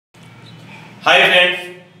Hi friends,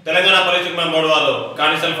 Telangana police recruitment board వారు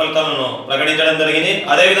constable ఫలితాలను ప్రకటించడం జరిగింది.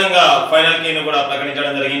 అదే విధంగా ఫైనల్ కీని కూడా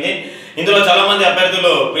ప్రకటించడం జరిగింది. ఇందులో చాలా మంది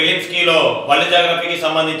అభ్యర్థులు ప్రిలిమ్స్ కీలో వరల్డ్ జాగ్రఫీకి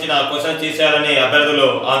సంబంధించిన క్వశ్చన్స్ తీసేయాలని అభ్యర్థులు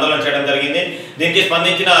ఆందోళన చేయడం జరిగింది. దీనికి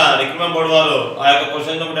స్పందించిన రిక్రూట్మెంట్ బోర్డు వారు ఆ యొక్క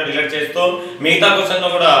క్వశ్చన్స్ కూడా డిలీట్ చేస్తూ మిగతా క్వశ్చన్స్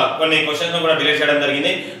కూడా కొన్ని క్వశ్చన్స్ కూడా డిలీట్ చేయడం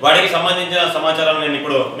జరిగింది. వాటికి సంబంధించిన సమాచారాన్ని నేను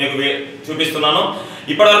ఇప్పుడు మీకు చూపిస్తున్నాను.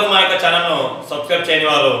 ఇప్పటివరకు మా యొక్క ఛానల్ను సబ్స్క్రైబ్ చేయని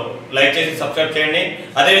వారు లైక్ చేసి సబ్స్క్రైబ్ చేయండి.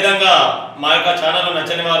 అదేవిధంగా మా యొక్క ఛానల్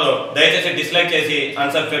నచ్చని వారు దయచేసి డిస్లైక్ చేసి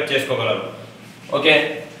అన్సబ్స్క్రైబ్ చేసుకోగలరు. ఓకే,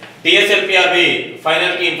 టీఎస్ఎల్పిఆర్బి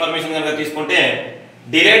ఫైనల్ కి ఇన్ఫర్మేషన్ కనుక తీసుకుంటే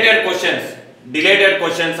డిలేటెడ్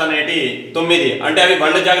క్వశ్చన్స్ అనేటి 9, అంటే అవి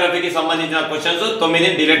వరల్డ్ జాగ్రఫీకి సంబంధించిన క్వశ్చన్స్ 9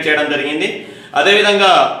 డిలీట్ చేయడం జరిగింది.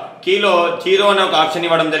 అదేవిధంగా కీలో 0 అనే ఒక ఆప్షన్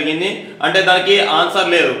ఇవ్వడం జరిగింది. అంటే దానికి ఆన్సర్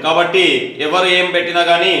లేదు కాబట్టి ఎవరు ఏం పెట్టినా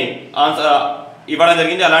కానీ ఆన్సర్ ఇవ్వడం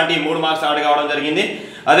జరిగింది. అలాంటి 3 మార్క్స్ యాడ్ కావడం జరిగింది.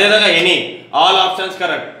 అదేవిధంగా ఆల్ ఆప్షన్స్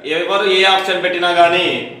కరెక్ట్, ఎవరు ఏ ఆప్షన్ పెట్టినా కానీ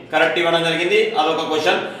కరెక్ట్ ఇవ్వడం జరిగింది. అదొక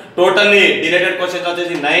క్వశ్చన్. టోటల్లీ డిలేటెడ్ క్వశ్చన్స్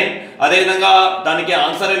వచ్చేసి 9. అదేవిధంగా దానికి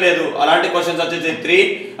ఆన్సరే లేదు అలాంటి క్వశ్చన్స్ వచ్చేసి 3.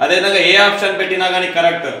 అదేవిధంగా ఏ ఆప్షన్ పెట్టినా కానీ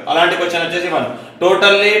కరెక్ట్ అలాంటి క్వశ్చన్ వచ్చేసి 1.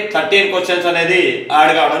 టోటల్లీ 13 క్వశ్చన్స్ అనేది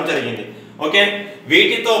యాడ్ కావడం జరిగింది. ఓకే,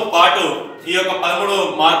 వీటితో పాటు ఈ యొక్క 13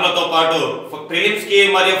 మార్కులతో పాటు ప్రిలిమ్స్ కి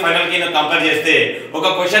మరియు ఫైనల్ కి కంపేర్ చేస్తే ఒక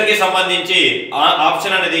క్వశ్చన్ కి సంబంధించి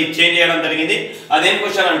ఆప్షన్ అనేది చేంజ్ చేయడం జరిగింది. అదేం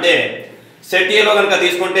క్వశ్చన్ అంటే సెట్ ఏలో కనుక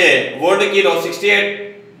తీసుకుంటే ఓల్డ్ కీలో 68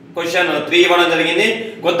 క్వశ్చన్ 3 ఇవ్వడం జరిగింది.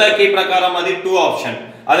 కొత్త కీ ప్రకారం అది 2 ఆప్షన్.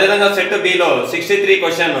 అదేవిధంగా సెట్ బిలో 63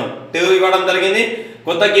 క్వశ్చన్ 2 ఇవ్వడం జరిగింది.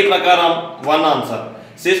 కొత్త కీ ప్రకారం 1 ఆన్సర్.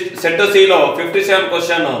 సెట్ సిలో 57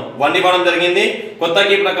 క్వశ్చన్ 1 ఇవ్వడం జరిగింది. కొత్త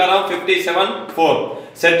కీ ప్రకారం 57 4.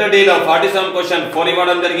 సెట్ డిలో 47 క్వశ్చన్ 4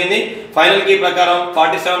 ఇవ్వడం జరిగింది. ఫైనల్ కీ ప్రకారం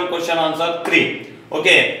 47 క్వశ్చన్ ఆన్సర్ 3.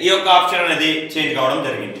 ఓకే, ఈ యొక్క ఆప్షన్ అనేది చేంజ్ కావడం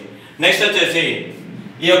జరిగింది. నెక్స్ట్ వచ్చేసి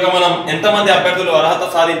ఈ యొక్క మనం ఎంతమంది అభ్యర్థులు అర్హత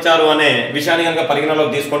సాధించారు అనే విషయాన్ని కనుక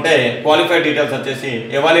పరిగణలోకి తీసుకుంటే క్వాలిఫైడ్ డీటెయిల్స్ వచ్చేసి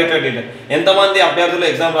ఎవాల్యుయేటెడ్ డీటెయిల్ ఎంతమంది అభ్యర్థులు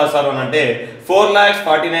ఎగ్జామ్ రాస్తారు అని అంటే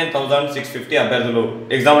 4,49,650 అభ్యర్థులు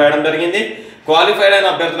ఎగ్జామ్ రాయడం జరిగింది. క్వాలిఫైడ్ అయిన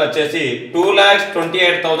అభ్యర్థులు వచ్చేసి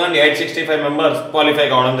 2,28,865 మెంబర్స్ క్వాలిఫై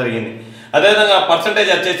కావడం జరిగింది. అదేవిధంగా పర్సంటేజ్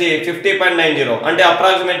వచ్చేసి 50.90, అంటే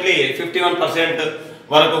అప్రాక్సిమేట్లీ 51%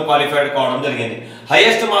 వరకు క్వాలిఫైడ్ కావడం జరిగింది.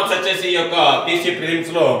 హైయెస్ట్ మార్క్స్ వచ్చేసి ఈ యొక్క పీసీ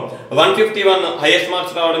ప్రిలిమ్స్ లో 151 హైయెస్ట్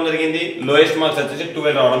మార్క్స్ రావడం జరిగింది. లోయెస్ట్ మార్క్స్ వచ్చేసి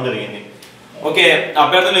 12 రావడం జరిగింది. ఓకే,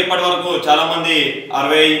 అభ్యర్థులు ఇప్పటి వరకు చాలా మంది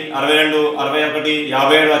 60, 62, 61,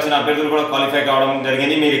 57 వచ్చిన అభ్యర్థులు కూడా క్వాలిఫై కావడం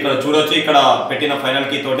జరిగింది. మీరు ఇక్కడ చూడొచ్చు, ఇక్కడ పెట్టిన ఫైనల్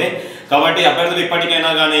కీ తోటి. కాబట్టి అభ్యర్థులు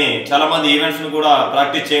ఇప్పటికైనా కానీ చాలా మంది ఈవెంట్స్ ను కూడా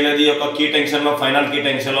ప్రాక్టీస్ చేయలేదు. ఈ యొక్క కీ టెన్షన్ లో, ఫైనల్ కీ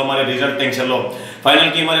టెన్షన్ లో మరియు రిజల్ట్ టెన్షన్ లో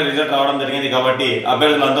ఫైనల్ కీ మరియు రిజల్ట్ రావడం జరిగింది. కాబట్టి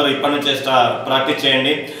అభ్యర్థులు అందరూ ఇప్పటి నుంచే ప్రాక్టీస్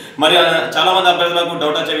చేయండి. మరి చాలా మంది అభ్యర్థులకు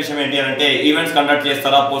డౌట్ వచ్చే విషయం ఏంటి అంటే ఈవెంట్స్ కండక్ట్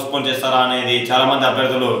చేస్తారా, పోస్ట్పోన్ చేస్తారా అనేది చాలా మంది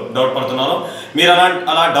అభ్యర్థులు డౌట్ పడుతున్నారు. మీరు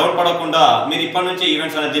అలా డౌట్ పడకుండా మీరు ఇప్పటి నుంచి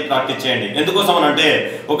ఈవెంట్స్ అనేది ప్రాక్టీస్ చేయండి. ఎందుకోసం అని అంటే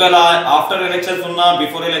ఒకవేళ ఆఫ్టర్ ఎలక్షన్స్ ఉన్నా,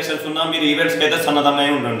 బిఫోర్ ఎలక్షన్స్ ఉన్నా మీరు ఈవెంట్స్కి అయితే సన్నద్ధంగా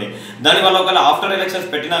ఉండండి. దానివల్ల ఒకవేళ ఆఫ్టర్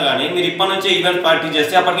ఎలక్షన్స్ పెట్టినా కానీ మీరు ఇప్పటి నుంచి ఈవెంట్స్ ప్రాక్టీస్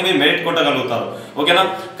చేస్తే అప్పటికి మీరు మెరిట్ కొట్టగలుగుతారు. ఓకేనా?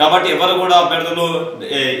 కాబట్టి ఎవరు కూడా అభ్యర్థులు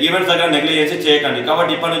ఈవెంట్స్ దగ్గర నెగ్లిజెన్స్ చేయకండి.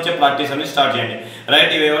 కాబట్టి ఇప్పటి నుంచే ప్రాక్టీస్ అనేది స్టార్ట్ చేయండి.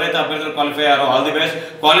 రైట్, ఇవి ఎవరైతే అభ్యర్థులు క్వాలిఫై అయ్యారో ఆల్ ది బెస్ట్.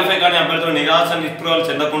 క్వాలిఫై కానీ అభ్యర్థులు నిరాశ నిస్పృహలు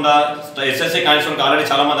చెందకుండా ఎస్ఎస్సీ కానిస్టేబుల్కి ఆల్రెడీ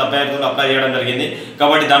చాలా మంది అభ్యర్థులు అప్లై చేయడం జరిగింది.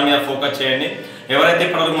 కాబట్టి దాని మీద ఫోకస్ చేయండి. ఎవరైతే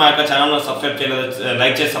ఇప్పటివరకు మా యొక్క ఛానల్ను సబ్స్క్రైబ్ చేయలేదు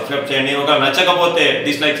లైక్ చేసి సబ్స్క్రైబ్ చేయండి. ఒకవేళ నచ్చకపోతే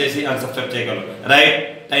డిస్లైక్ చేసి అన్సబ్స్క్రైబ్ చేయగలరు. Right,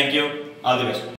 thank you, all the best.